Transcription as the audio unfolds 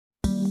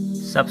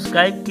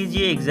Subscribe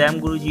कीजिए exam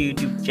गुरुजी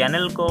YouTube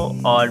channel को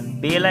और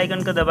बेल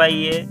आइकन को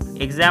दबाइए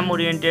एग्जाम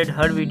ओरिएंटेड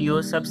हर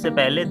वीडियो सबसे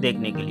पहले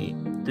देखने के लिए।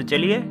 तो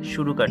चलिए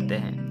शुरू करते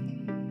हैं।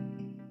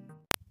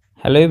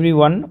 Hello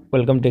everyone,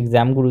 welcome to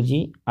exam গুরুজি।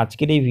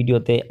 আজকের এই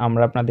ভিডিওতে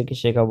আমরা আপনাদেরকে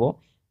শেখাবো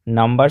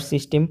নাম্বার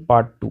সিস্টেম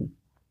পার্ট 2।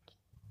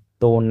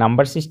 তো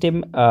নাম্বার সিস্টেম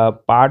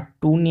পার্ট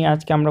 2 নিয়ে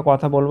আজকে আমরা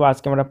কথা বলবো।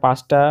 আজকে আমরা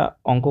 5টা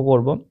অঙ্ক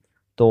করব।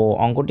 তো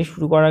অঙ্কটি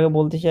শুরু করার আগে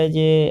বলতে চাই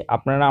যে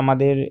আপনারা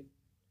আমাদের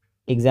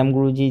এক্সাম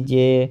গুরুজি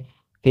যে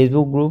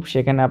ফেসবুক গ্রুপ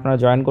সেখানে আপনারা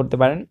জয়েন করতে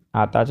পারেন।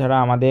 আর তাছাড়া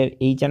আমাদের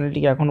এই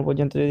চ্যানেলটিকে এখনও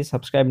পর্যন্ত যদি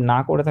সাবস্ক্রাইব না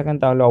করে থাকেন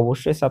তাহলে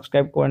অবশ্যই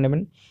সাবস্ক্রাইব করে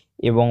নেবেন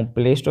এবং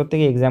প্লে স্টোর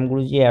থেকে এক্সাম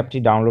গুরুজি অ্যাপটি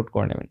ডাউনলোড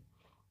করে নেবেন।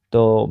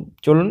 তো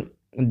চলুন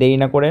দেরি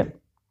না করে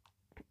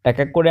এক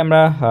এক করে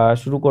আমরা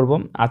শুরু করব।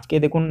 আজকে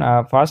দেখুন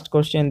ফার্স্ট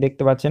কোশ্চেন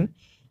দেখতে পাচ্ছেন,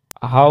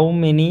 how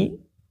many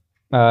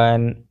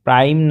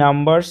prime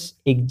numbers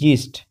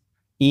exist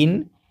in,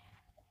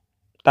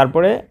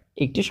 তারপরে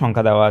একটি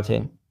সংখ্যা দেওয়া আছে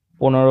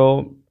 15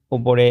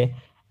 উপরে,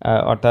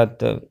 অর্থাৎ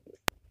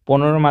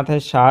 15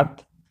 মাথায় 7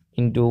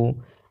 ইন্টু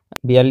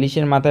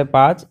 42-এর মাথায়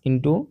 5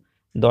 ইন্টু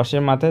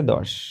 10-এর মাথায়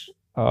 10।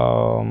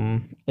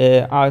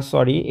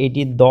 সরি,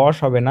 এটি 10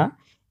 হবে না,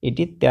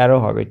 এটি 13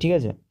 হবে, ঠিক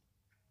আছে।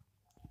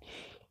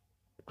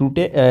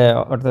 রুটে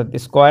অর্থাৎ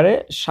স্কোয়ারে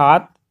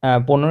 7,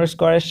 15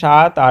 স্কোয়ারে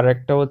 7, আর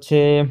একটা হচ্ছে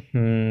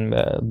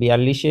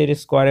 42-এর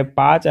স্কোয়ারে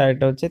 5, আর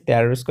একটা হচ্ছে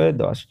 13 স্কোয়ারে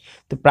 10।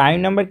 তো প্রাইম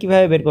নাম্বার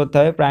কীভাবে বের করতে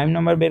হবে? প্রাইম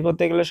নাম্বার বের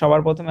করতে গেলে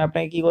সবার প্রথমে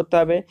আপনাকে কী করতে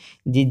হবে,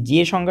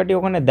 যে সংখ্যাটি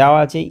ওখানে দেওয়া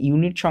আছে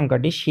ইউনিট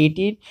সংখ্যাটি,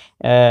 সেটির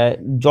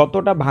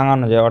যতটা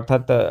ভাঙানো যায়,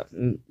 অর্থাৎ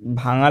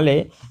ভাঙালে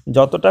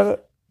যতটা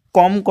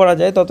কম করা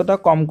যায় ততটা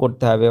কম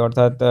করতে হবে।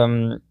 অর্থাৎ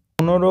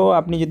 15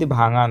 আপনি যদি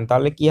ভাঙান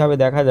তাহলে কী হবে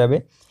দেখা যাবে,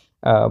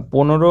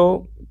 15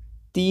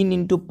 3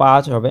 ইন্টু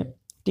 5 হবে,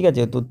 ঠিক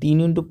আছে। তো 3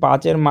 ইন্টু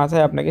 5-এর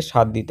মাথায় আপনাকে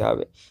 7 দিতে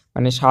হবে,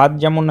 মানে 7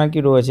 যেমন আর কি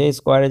রয়েছে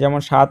স্কোয়ারে, যেমন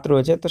 7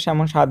 রয়েছে তো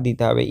সেমন 7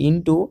 দিতে হবে,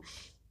 ইন্টু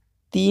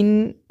 3,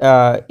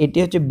 এটি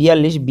হচ্ছে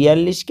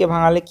 42কে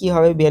ভাঙালে কি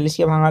হবে,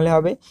 42কে ভাঙালে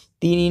হবে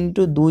 3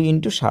 ইন্টু 2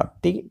 ইন্টু 7,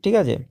 ঠিক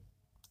আছে।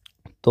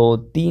 তো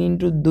 3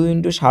 ইন্টু 2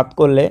 ইন্টু 7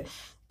 করলে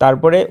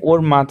তারপরে ওর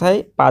মাথায়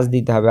 5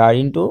 দিতে হবে, আর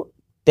ইন্টু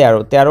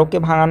 13কে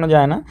ভাঙানো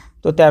যায় না,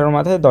 তো 13-র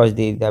মাথায় 10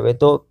 দিয়ে দিতে হবে।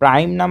 তো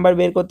প্রাইম নাম্বার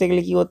বের করতে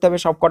গেলে কী করতে হবে,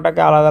 সব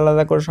কটাকে আলাদা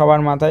আলাদা করে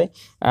সবার মাথায়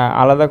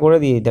আলাদা করে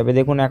দিয়ে দিতে হবে।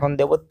 দেখুন এখন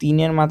দেবো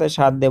 3-এর মাথায়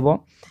 7 দেবো,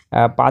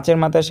 5-এর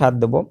মাথায় 7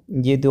 দেবো,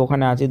 যেহেতু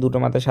ওখানে আছে দুটো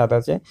মাথায় 7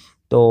 আছে।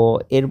 তো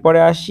এরপরে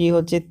আসি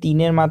হচ্ছে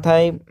 3-এর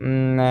মাথায়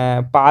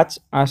 5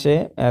 আসে,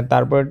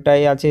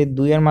 তারপরটাই আছে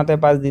 2-এর মাথায়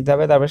 5 দিতে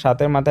হবে, তারপরে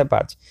 7-এর মাথায়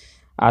 5,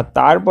 আর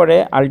তারপরে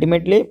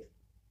আলটিমেটলি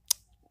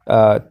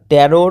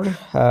 13-র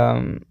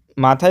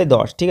মাথায়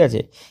 10, ঠিক আছে।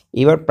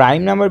 এবার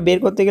প্রাইম নাম্বার বের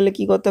করতে গেলে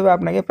কি করতে হবে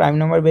আপনাকে, প্রাইম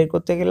নাম্বার বের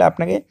করতে গেলে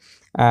আপনাকে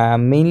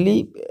মেইনলি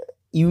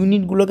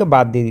ইউনিটগুলোকে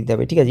বাদ দিয়ে দিতে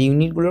হবে, ঠিক আছে।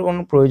 ইউনিটগুলোর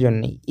কোনো প্রয়োজন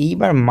নেই।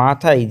 এইবার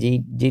মাথায়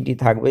যেটি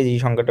থাকবে, যেই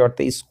সংখ্যাটি,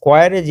 অর্থাৎ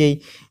স্কোয়ারে যেই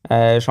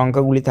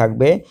সংখ্যাগুলি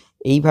থাকবে,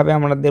 এইভাবে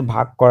আমাদের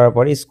ভাগ করার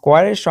পরে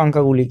স্কোয়ারের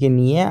সংখ্যাগুলিকে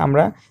নিয়ে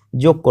আমরা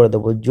যোগ করে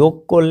দেবো। যোগ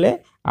করলে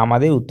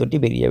আমাদের উত্তরটি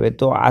বেরিয়ে যাবে।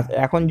 তো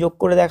এখন যোগ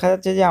করে দেখা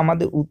যাচ্ছে যে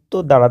আমাদের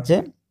উত্তর দাঁড়াচ্ছে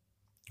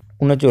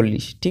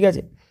 39, ঠিক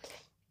আছে।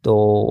 তো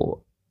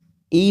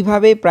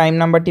এইভাবে প্রাইম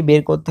নাম্বারটি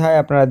বের করতে হয়,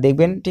 আপনারা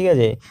দেখবেন, ঠিক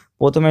আছে।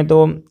 প্রথমে তো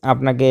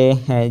আপনাকে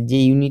যে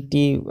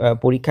ইউনিটটি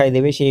পরীক্ষায়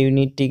দেবে সেই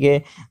ইউনিটটিকে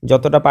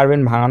যতটা পারবেন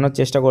ভাঙানোর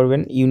চেষ্টা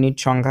করবেন। ইউনিট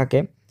সংখ্যাকে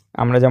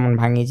আমরা যেমন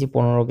ভাঙিয়েছি,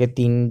 15কে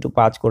 3 ইন্টু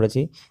 5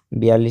 করেছি,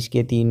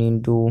 42কে 3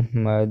 ইন্টু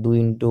 2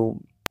 ইন্টু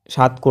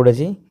 7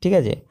 করেছি, ঠিক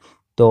আছে।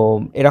 তো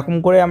এরকম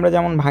করে আমরা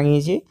যেমন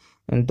ভাঙিয়েছি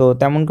তো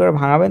তেমন করে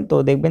ভাঙাবেন, তো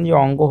দেখবেন যে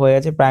অঙ্ক হয়ে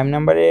গেছে। প্রাইম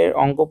নাম্বারের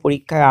অঙ্ক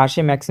পরীক্ষায় আসে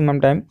ম্যাক্সিমাম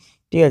টাইম,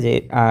 ঠিক আছে।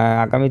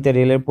 আগামীতে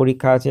রেলের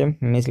পরীক্ষা আছে,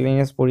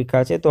 মিসলেনিয়াস পরীক্ষা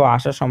আছে, তো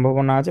আসার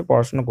সম্ভাবনা আছে,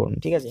 পড়াশোনা করুন,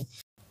 ঠিক আছে।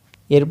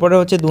 এরপরে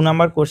হচ্ছে 2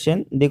 নাম্বার কোশ্চেন।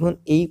 দেখুন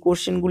এই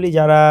কোশ্চেনগুলি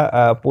যারা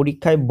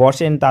পরীক্ষায়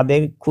বসেন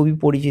তাদের খুবই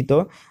পরিচিত,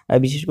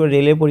 বিশেষ করে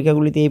রেলের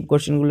পরীক্ষাগুলিতে এই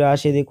কোশ্চেনগুলো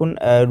আসে। দেখুন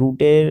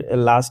রুটের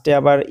লাস্টে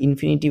আবার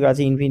ইনফিনিটিভ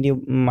আছে, ইনফিনিটিভ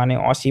মানে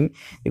অসীম।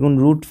 দেখুন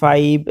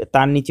 √5,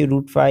 তার নিচে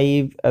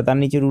 √5, তার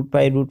নিচে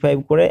 √5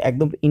 করে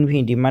একদম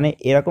ইনফিনিটিভ, মানে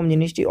এরকম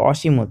জিনিসটি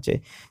অসীম হচ্ছে।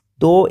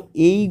 তো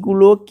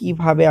এইগুলো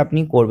কিভাবে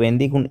আপনি করবেন,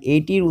 দেখুন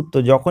এটির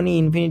উত্তর যখনই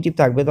ইনফিনিটিভ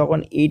থাকবে তখন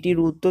এটির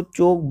উত্তর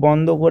চোখ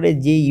বন্ধ করে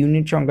যে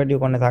ইউনিট সংখ্যাটি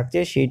ওখানে থাকছে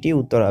সেটি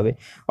উত্তর হবে।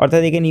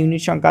 অর্থাৎ এখানে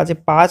ইউনিট সংখ্যা আছে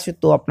 5,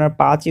 তো আপনার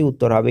 5ই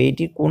উত্তর হবে।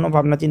 এটির কোনো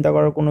ভাবনা চিন্তা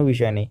করার কোনো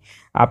বিষয় নেই,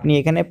 আপনি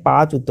এখানে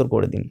 5 উত্তর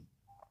করে দিন।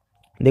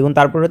 দেখুন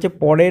তারপর হচ্ছে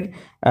পরের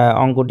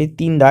অঙ্কটি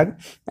 3 দাগ,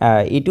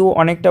 এটিও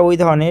অনেকটা ওই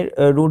ধরনের,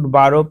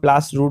 √12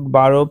 প্লাস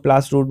 √12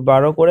 প্লাস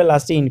 √12 করে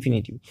লাস্টে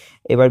ইনফিনিটিভ।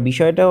 এবার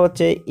বিষয়টা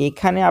হচ্ছে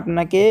এখানে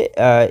আপনাকে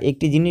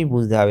একটি জিনিস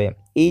বুঝতে হবে,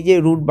 এই যে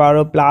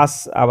 √12 প্লাস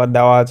আবার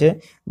দেওয়া আছে,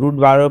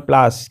 √12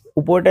 প্লাস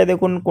উপরটায়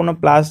দেখুন কোনো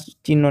প্লাস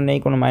চিহ্ন নেই,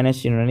 কোনো মাইনাস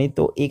চিহ্ন নেই।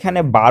 তো এখানে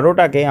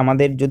 12টাকে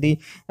আমাদের যদি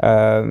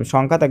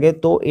সংখ্যা থাকে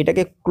তো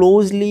এটাকে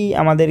ক্লোজলি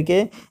আমাদেরকে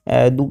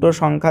দুটো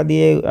সংখ্যা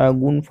দিয়ে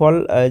গুণফল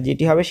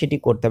যেটি হবে সেটি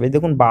করতে হবে।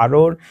 দেখুন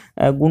 12-র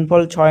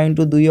গুণফল 6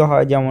 ইন্টু 2ও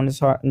হয়, যেমন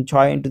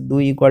 6 ইন্টু 2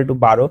 ইকুয়াল টু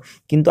 12,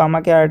 কিন্তু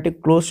আমাকে আর একটি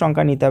ক্লোজ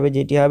সংখ্যা নিতে হবে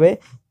যেটি হবে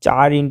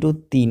 4 ইন্টু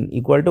 3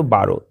 ইকুয়াল টু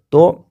 12।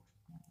 তো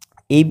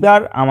এইবার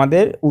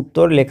আমাদের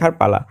উত্তর লেখার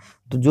পালা।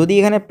 তো যদি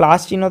এখানে প্লাস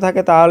চিহ্ন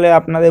থাকে তাহলে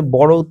আপনাদের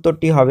বড়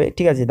উত্তরটি হবে,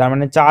 ঠিক আছে, তার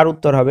মানে 4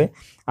 উত্তর হবে।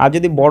 আর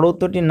যদি বড়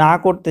উত্তরটি না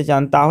করতে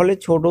চান তাহলে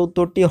ছোট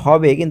উত্তরটি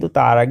হবে, কিন্তু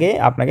তার আগে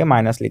আপনাকে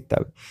মাইনাস লিখতে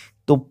হবে।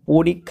 তো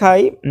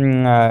পরীক্ষায়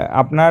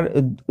আপনার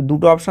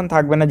দুটো অপশান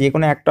থাকবে না, যে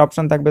কোনো একটা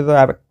অপশান থাকবে, তো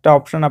একটা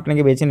অপশান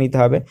আপনাকে বেছে নিতে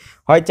হবে,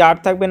 হয় 4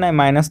 থাকবে না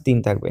 -3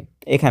 থাকবে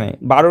এখানে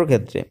 12র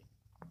ক্ষেত্রে।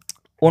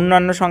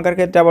 অন্যান্য সংখ্যার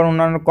ক্ষেত্রে আবার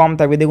অন্যান্য কম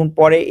থাকবে। দেখুন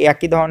পরে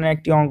একই ধরনের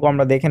একটি অঙ্ক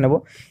আমরা দেখে নেব,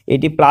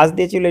 এটি প্লাস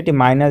দিয়েছিল, এটি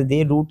মাইনাস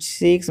দিয়ে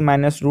 √6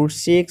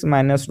 -√6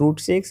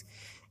 -√6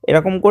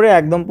 এরকম করে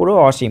একদম পুরো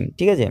অসীম,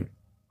 ঠিক আছে।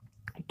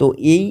 তো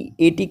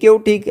এটিকেও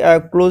ঠিক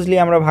ক্লোজলি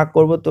আমরা ভাগ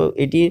করব, তো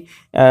এটি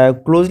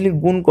ক্লোজলি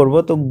গুণ করব।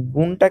 তো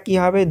গুণটা কি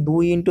হবে, 2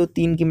 ×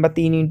 3 কিংবা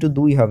 3 ×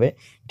 2 হবে,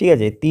 ঠিক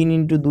আছে, 3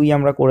 × 2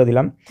 আমরা করে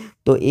দিলাম।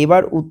 তো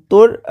এবার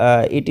উত্তর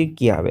এটির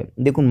কি হবে,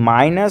 দেখুন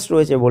মাইনাস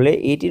রয়েছে বলে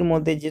এটির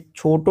মধ্যে যে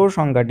ছোট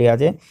সংখ্যাটি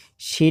আছে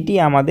সেটি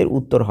আমাদের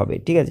উত্তর হবে,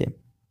 ঠিক আছে।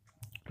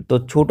 তো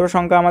ছোট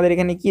সংখ্যা আমাদের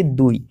এখানে কি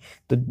 2,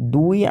 তো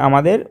 2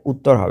 আমাদের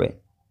উত্তর হবে।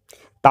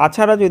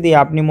 তাছাড়া যদি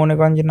আপনি মনে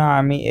করেন যে না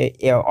আমি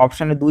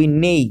অপশানে 2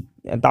 নেই,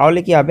 তাহলে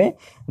কি হবে,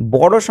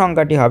 বড়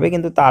সংখ্যাটি হবে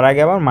কিন্তু তার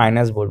আগে আবার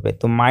মাইনাস বসবে,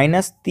 তো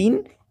 -3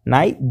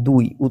 নাই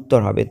 2 উত্তর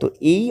হবে। তো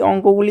এই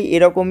অঙ্কগুলি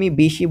এরকমই,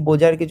 বেশি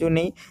বোঝার কিছু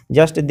নেই,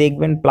 জাস্ট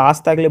দেখবেন প্লাস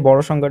থাকলে বড়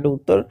সংখ্যাটি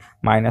উত্তর,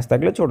 মাইনাস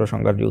থাকলে ছোট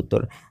সংখ্যাটি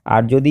উত্তর।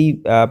 আর যদি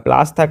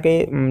প্লাস থাকে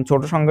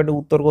ছোট সংখ্যাটি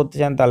উত্তর করতে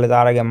চান তাহলে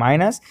তার আগে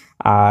মাইনাস,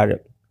 আর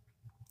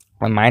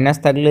মাইনাস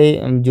থাকলে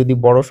যদি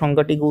বড়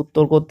সংখ্যাটিকে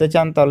উত্তর করতে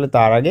চান তাহলে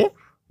তার আগে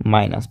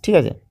মাইনাস, ঠিক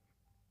আছে।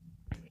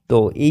 তো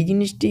এই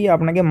জিনিসটি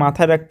আপনাকে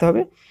মাথায় রাখতে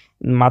হবে,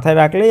 মাথায়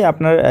রাখলেই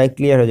আপনার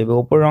ক্লিয়ার হয়ে যাবে।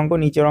 ওপরের অঙ্ক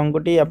নিচের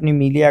অঙ্কটি আপনি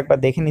মিলিয়ে একবার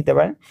দেখে নিতে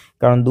পারেন,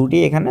 কারণ দুটি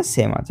এখানে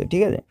সেম আছে,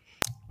 ঠিক আছে।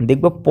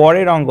 দেখব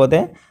পরের অঙ্কতে,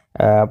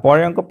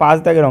 পরের অঙ্ক 5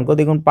 দাগের অঙ্ক।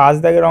 দেখুন 5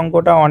 দাগের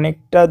অঙ্কটা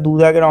অনেকটা 2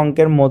 দাগের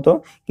অঙ্কের মতো,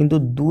 কিন্তু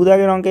 2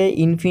 দাগের অঙ্কে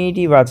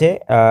ইনফিনিটিভ আছে,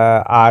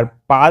 আর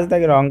 5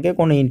 দাগের অঙ্কে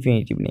কোনো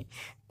ইনফিনিটিভ নেই।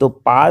 তো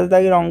 5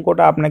 দাগের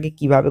অঙ্কটা আপনাকে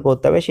কিভাবে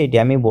করতে হবে সেটি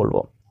আমি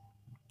বলবো।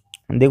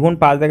 দেখুন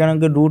 5 দাগের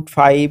অঙ্কে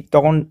 √5,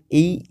 তখন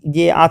এই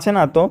যে আছে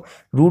না, তো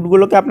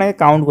রুটগুলোকে আপনাকে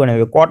কাউন্ট করে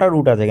নেবে, কটা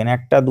রুট আছে এখানে,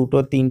 1 2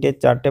 3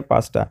 4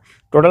 5টা,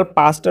 টোটাল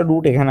 5টা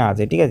রুট এখানে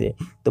আছে, ঠিক আছে।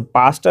 তো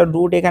 5টা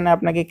রুট এখানে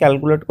আপনাকে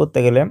ক্যালকুলেট করতে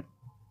গেলে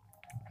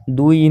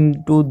 2 ×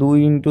 2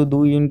 ×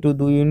 2 ×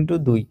 2 ×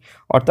 2,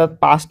 অর্থাৎ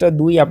 5টা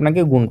 2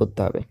 আপনাকে গুণ করতে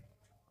হবে,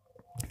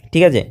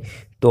 ঠিক আছে।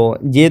 তো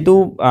যেহেতু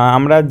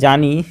আমরা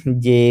জানি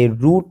যে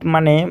রুট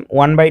মানে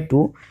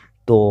 1/2,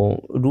 তো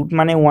রুট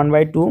মানে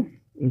 1/2,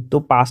 তো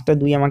 5টা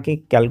 2 আমাকে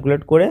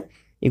ক্যালকুলেট করে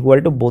ইকুয়াল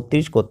টু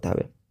 32 করতে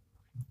হবে।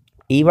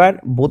 এইবার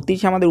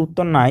 32 আমাদের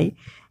উত্তর নাই,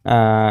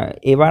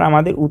 এবার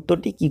আমাদের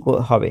উত্তরটি কী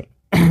হবে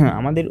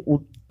আমাদের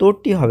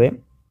উত্তরটি হবে,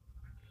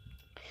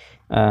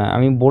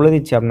 আমি বলে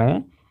দিচ্ছি আপনাকে,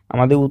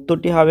 আমাদের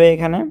উত্তরটি হবে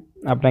এখানে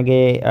আপনাকে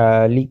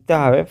লিখতে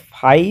হবে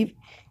 5,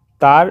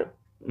 তার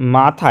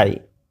মাথায়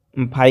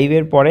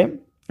 5-এর পরে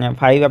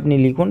 5 আপনি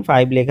লিখুন,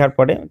 5 লেখার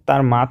পরে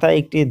তার মাথায়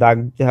একটি দাগ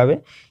দিতে হবে,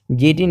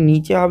 যেটি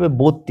নিচে হবে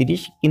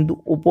 32 কিন্তু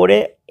উপরে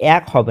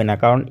 1 হবে না,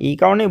 কারণ এই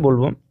কারণেই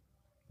বলবো,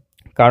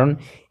 কারণ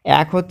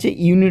 1 হচ্ছে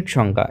ইউনিট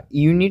সংখ্যা,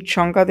 ইউনিট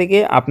সংখ্যা থেকে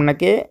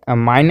আপনাকে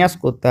মাইনাস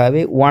করতে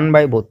হবে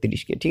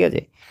 1/32কে, ঠিক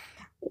আছে।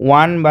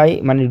 1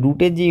 মানে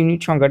রুটের যে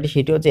ইউনিট সংখ্যাটি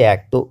সেটি হচ্ছে 1,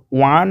 তো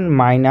 1 -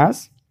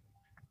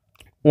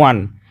 1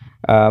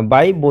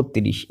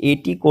 /32,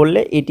 এটি করলে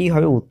এটি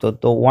হবে উত্তর।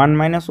 তো 1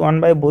 -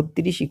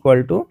 1/32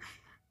 ইকুয়াল টু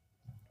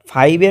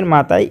 5-এর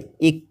মাথায়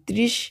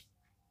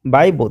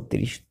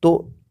 31/32। তো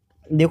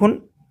দেখুন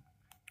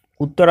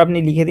উত্তর আপনি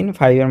লিখে দিন,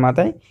 5-এর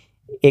মাথায়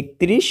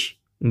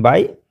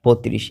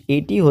 31/32,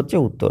 এটি হচ্ছে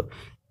উত্তর।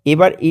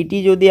 এবার এটি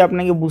যদি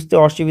আপনাকে বুঝতে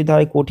অসুবিধা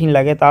হয়, কঠিন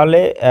লাগে, তাহলে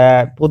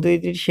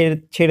পদ্ধতিটি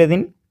ছেড়ে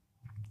দিন,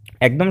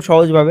 একদম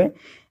সহজভাবে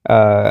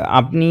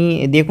আপনি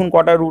দেখুন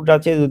কটা রুট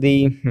আছে, যদি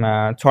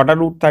 6টা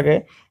রুট থাকে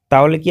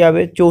তাহলে কি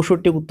হবে,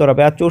 64 উত্তর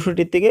হবে, আর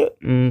 64 থেকে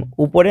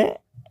উপরে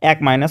 1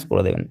 মাইনাস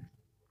করে দেবেন,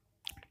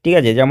 ঠিক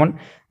আছে। যেমন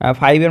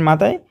 5-এর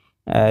মাথায়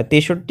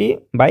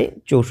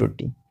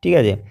 63/64, ঠিক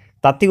আছে।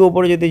 তার থেকে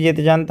উপরে যদি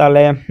যেতে চান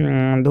তাহলে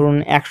ধরুন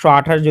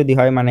 128 যদি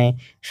হয়, মানে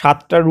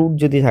 7টা রুট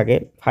যদি থাকে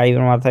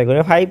 5-এর মাথায় করে,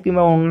 5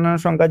 কিংবা অন্যান্য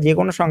সংখ্যা যে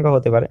কোনো সংখ্যা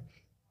হতে পারে,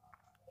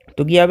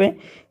 তো কী হবে,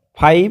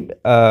 5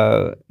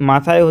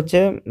 মাথায় হচ্ছে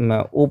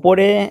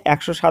ওপরে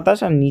 127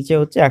 আর নিচে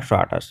হচ্ছে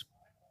 128।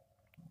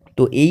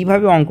 তো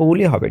এইভাবে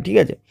অঙ্কগুলি হবে, ঠিক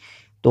আছে।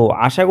 তো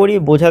আশা করি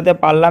বোঝাতে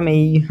পারলাম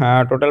এই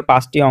টোটাল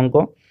 5টি অঙ্ক।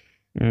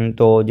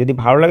 তো যদি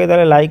ভালো লাগে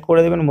তাহলে লাইক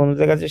করে দেবেন,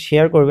 বন্ধুদের কাছে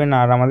শেয়ার করবেন,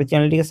 আর আমাদের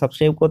চ্যানেলটিকে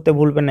সাবস্ক্রাইব করতে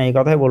ভুলবেন না, এই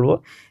কথাই বলবো।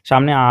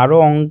 সামনে আরও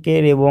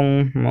অঙ্কের এবং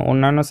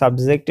অন্যান্য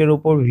সাবজেক্টের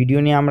উপর ভিডিও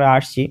নিয়ে আমরা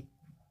আসছি,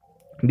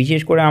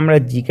 বিশেষ করে আমরা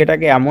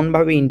জিকেটাকে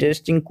এমনভাবে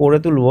ইন্টারেস্টিং করে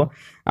তুলব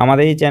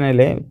আমাদের এই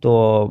চ্যানেলে, তো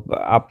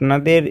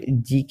আপনাদের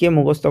জিকে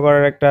মুখস্থ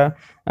করার একটা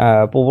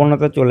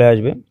প্রবণতা চলে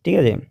আসবে, ঠিক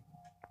আছে।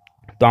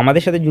 তো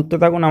আমাদের সাথে যুক্ত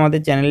থাকুন, আমাদের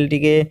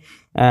চ্যানেলটিকে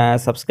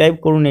সাবস্ক্রাইব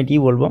করুন,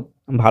 এটিই বলবো।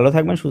 ভালো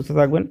থাকবেন, সুস্থ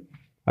থাকবেন,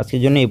 আজকের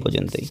জন্য এই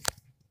পর্যন্তই।